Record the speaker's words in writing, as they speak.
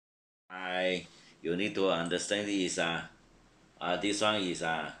You need to understand is this one is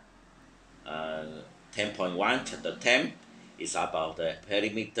uh 10.1 chapter 10 is about the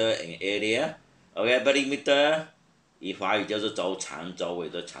perimeter and area. OK perimeter 以华语就是周长周围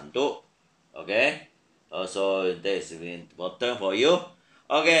的长度。OK also that is very important for you.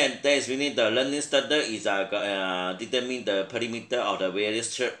 OK that is meaning the learning standard is determine the perimeter of the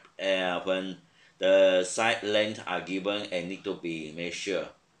various shape when the side length are given and need to be measured.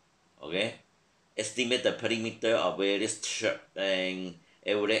 OK estimate the perimeter of various shape and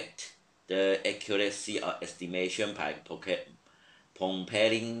evaluate the accuracy of estimation by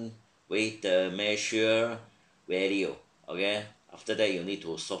comparing with the measure value. Okay, after that you need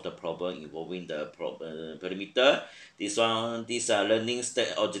to solve the problem involving the perimeter. This learning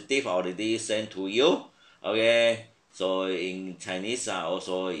objective already sent to you. Okay, so in Chinese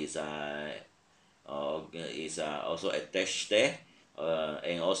also is also attached there,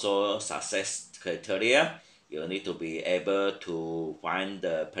 and also success criteria. You need to be able to find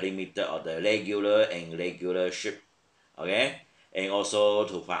the perimeter of the regular and irregular shape. Okay, and also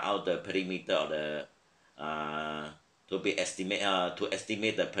to find out the perimeter of the uh, to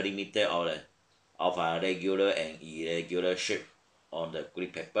estimate the perimeter of a regular and irregular shape on the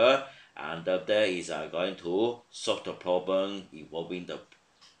grid paper, and that is going to solve the problem involving the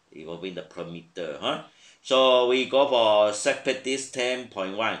perimeter. So we go for set practice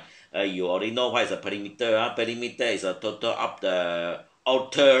 10.1. You already know what is a perimeter. Perimeter is a total of the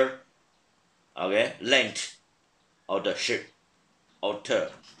outer length of the shape. outer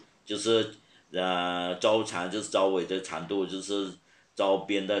就是周长就是周围的长度，就是周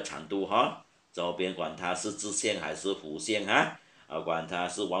边的长度周边管它是直线还是弧线管它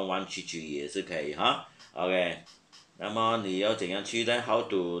是弯弯曲曲也是可以OK， 那么你要怎样去呢 ？How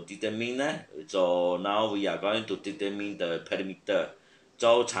to determine 呢？So now we are going to determine the perimeter，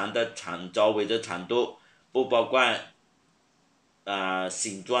 周围的长度不包括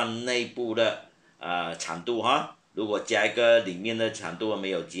形状内部的长度如果加一个里面的长度没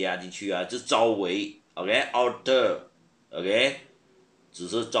有加进去就是周围 outer OK 只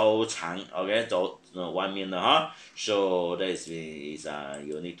是周长 OK 外面的so that is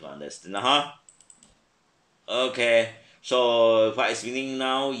you need to understand OK so for explaining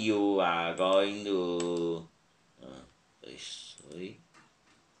now you are going to sorry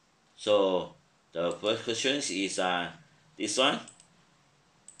so the first question is this one.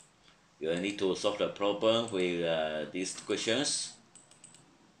 You need to solve the problem with these questions.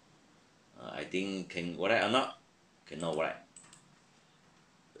 I think can write or not? Cannot write.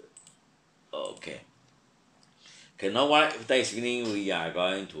 Okay. Cannot write. That is meaning we are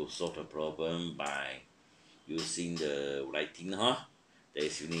going to solve the problem by using the writing That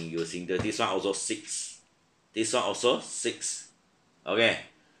is meaning using this one also 6. This one also 6. Okay.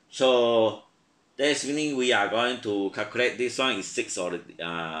 So that is meaning we are going to calculate this one is 6 or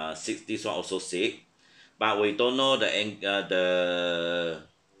 6. This one also 6. But we don't know the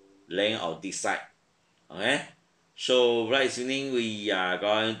length of this side. Okay, so right meaning we are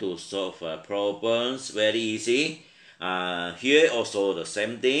going to solve problems very easy. Here also the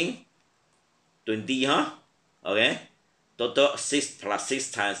same thing. 20 Okay, total 6 plus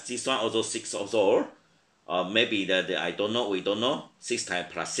 6 times this one also 6 also. Maybe I don't know, we don't know. 6 times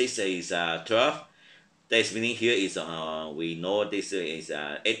plus 6 is 12. That's meaning here is we know this is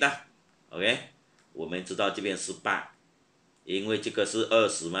 8OK， 我们知道这边是8，因为这个是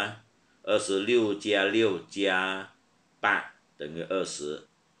20嘛，26加6加8等于20。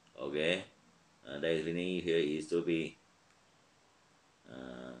OK， that meaning here is to be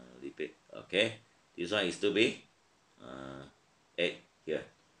repeat. OK, this one is to be 8 here.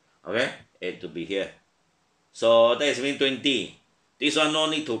 OK, 8 to be here. So that means 20. This one no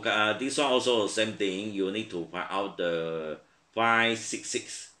need to this one also same thing. You need to find out the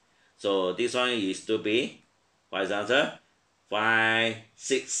 566. So this one is to be what is the answer?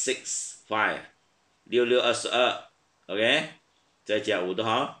 5665 6622 OK 再加5的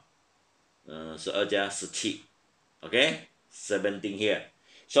12加17 OK 17 here.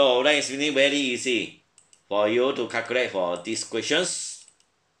 So that is really very easy for you to calculate for these questions.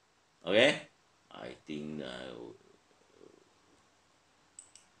 Okay, I think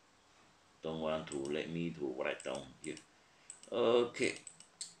don't want to let me to write down here. Okay.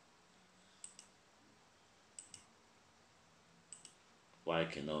 Why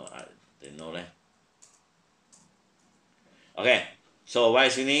cannot I don't know that. Okay, so why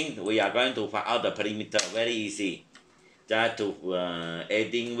is meaning we are going to find out the perimeter very easy. Just to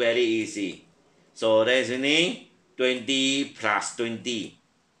adding very easy. So that is meaning 20 plus 20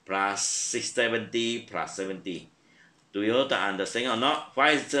 plus 670 plus 70. Do you understand or not?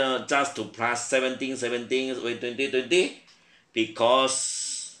 Why is just to plus 17, 17 with 20, 20?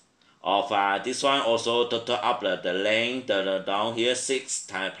 Because of this one also total up the length down here 6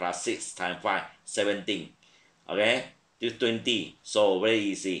 times plus 6 times 5, 17. Okay, this 20. So very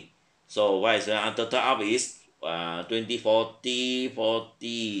easy. So what is total up is 20, 40,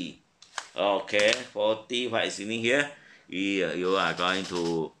 40. Okay, 40. What is in here? You are going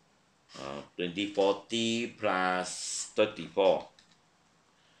to 20, 40 plus 34.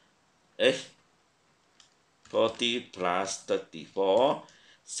 40 plus 34,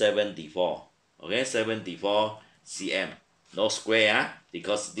 74. Okay, 74 cm. No square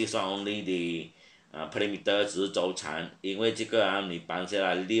because this one only the perimeter 只是周长，因为这个你搬下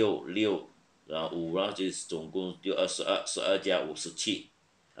来6，然后5就是总共就22，12加5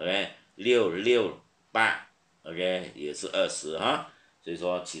 17。OK，6，8，OK 也是20所以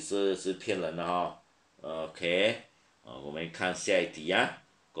说其实是骗人的OK，我们看下一题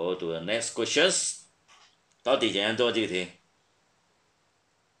Go to the next questions。到底怎样做这个题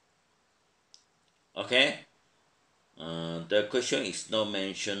 ？Okay， the question is not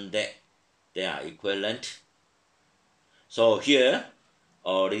mentioned that they are equivalent. So here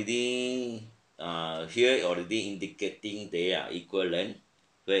already indicating they are equivalent.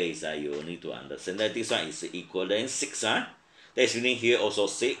 Where is you need to understand that this one is equivalent 6 That's meaning here also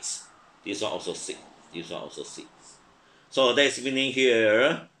 6. This one also 6. This one also 6. So that's meaning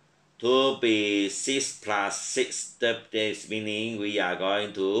here to be 6 plus 6. That is meaning we are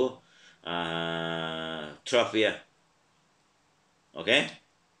going to 12 here. Okay?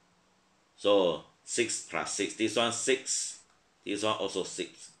 So 6 plus 6. This one 6. This one also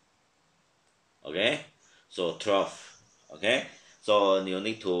 6. Okay? So 12. Okay? So you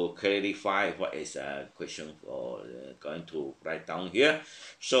need to clarify what is a question for going to write down here.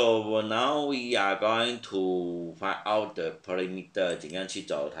 So now we are going to find out the perimeter， 怎样去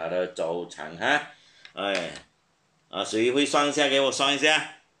找它的周长谁会算一下？给我算一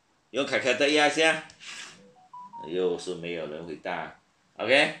下，用凯凯的压一下。又是没有人回答。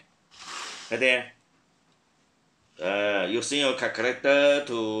OK， 快点。Using your calculator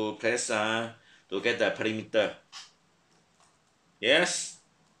to press to get the perimeter. Yes?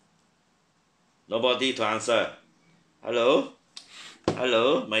 Nobody to answer. Hello?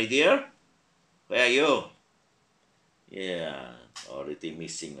 Hello, my dear? Where are you? Yeah, already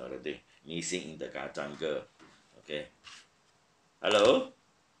missing already. Missing in the jungle. Okay. Hello?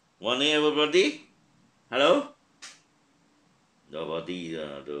 Morning everybody? Hello? Nobody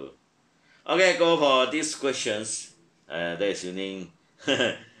do. Okay, go for these questions. That is meaning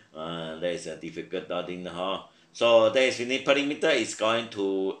that is a difficult thing So that is meaning perimeter is going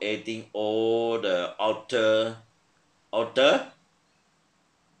to adding all the outer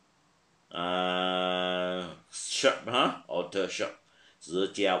shape outer shape 只是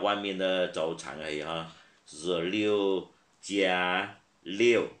加外面的周长而已只是6加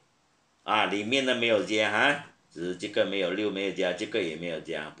6里面的没有加只是这个没有6没有加，这个也没有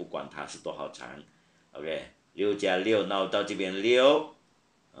加，不管它是多少长 OK， 6加6，那我到这边6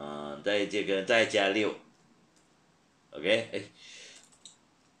在这个再加6 OK，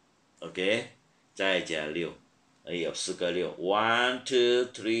 OK， 再加6有4个6 1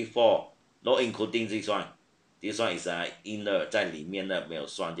 2 3 4 not including this one is inner 在里面的没有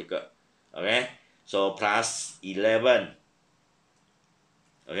算这个 OK， so plus 11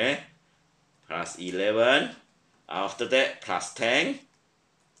 OK， plus 11 after that plus 10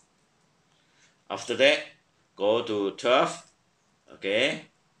 after that go to 12 okay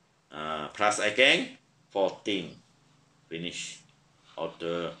plus again 14 finish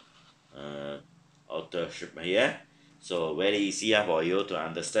outer shape here so very easy for you to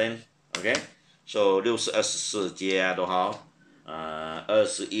understand okay so 6是24加多少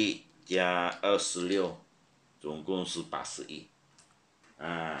21加26总共是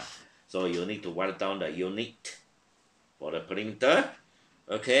81so you need to write down the unit for the perimeter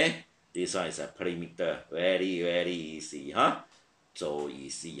okay this one is a perimeter very easy so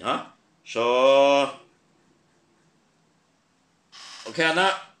easy so okay or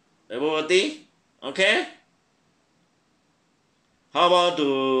not everybody okay how about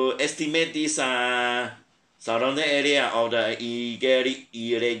to estimate this surrounding area of the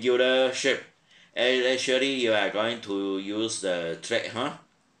irregular shape actually you are going to use the thread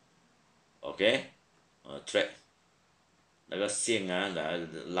okay thread 那个线来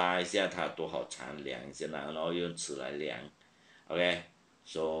拉一下它多少长量一下然后用尺来量 okay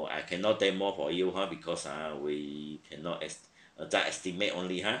so I cannot demo for you because we cannot estimate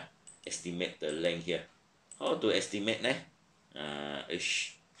only estimate the length here how to estimate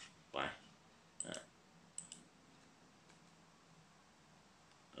h by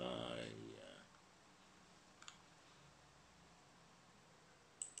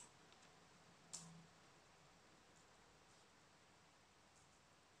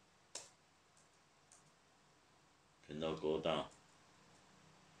cannot go down.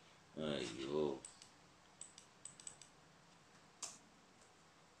 !aiyo!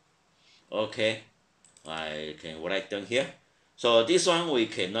 Okay, I can write down here. So this one we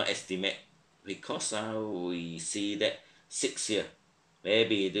cannot estimate because we see that 6 here.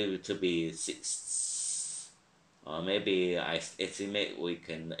 Maybe it will to be 6. Or maybe estimate we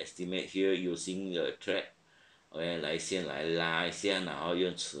can estimate here using the thread. OK， 来先来拉一下，然后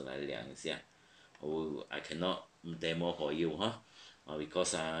用尺来量一下。I cannot demo for you, huh?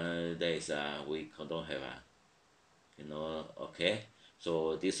 Because there is we don't have okay.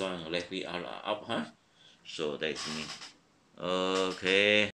 So this one let me up, huh? So that's me. Okay.